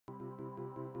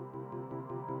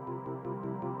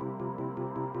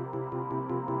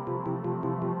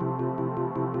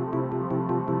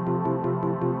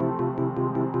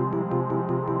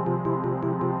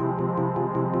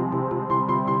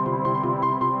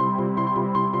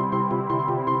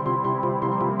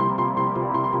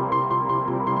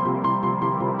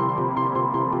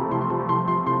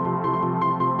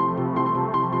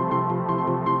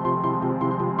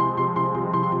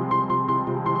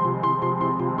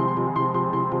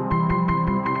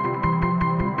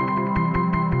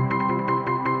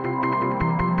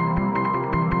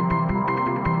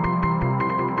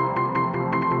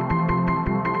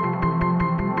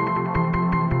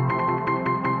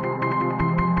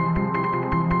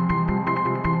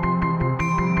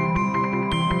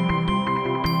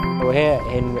we're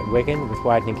here in Wigan with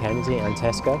Wieden & Kennedy and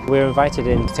Tesco. We were invited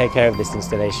in to take care of this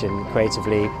installation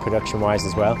creatively, production-wise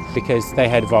as well, because they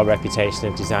heard of our reputation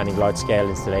of designing large-scale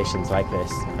installations like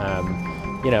this.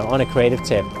 On a creative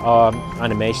tip, our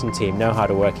animation team know how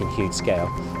to work in huge scale,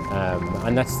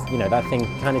 and that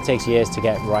thing kind of takes years to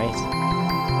get right.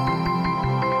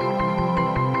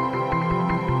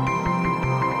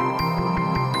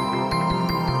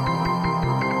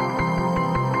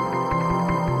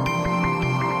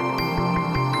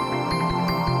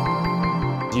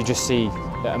 You just see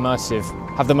that Immersive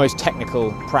have the most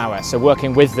technical prowess, so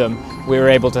working with them we were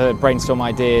able to brainstorm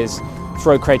ideas,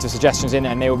 throw creative suggestions in,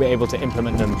 and they will be able to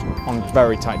implement them on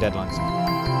very tight deadlines.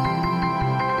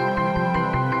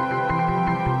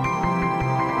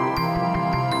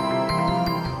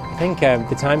 I think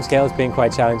the timescale has been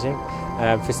quite challenging.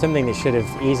 For something that should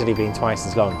have easily been twice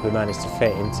as long, we managed to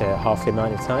fit into half the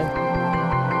amount of time.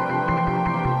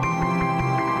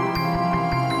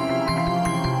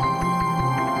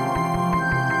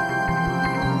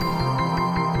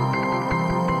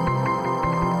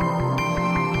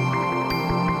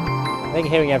 I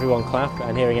think hearing everyone clap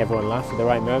and hearing everyone laugh at the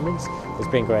right moments has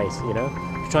been great,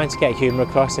 Trying to get humour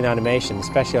across in animation,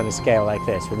 especially on a scale like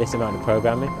this, with this amount of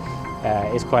programming,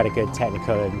 is quite a good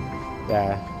technical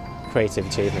and creative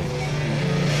achievement.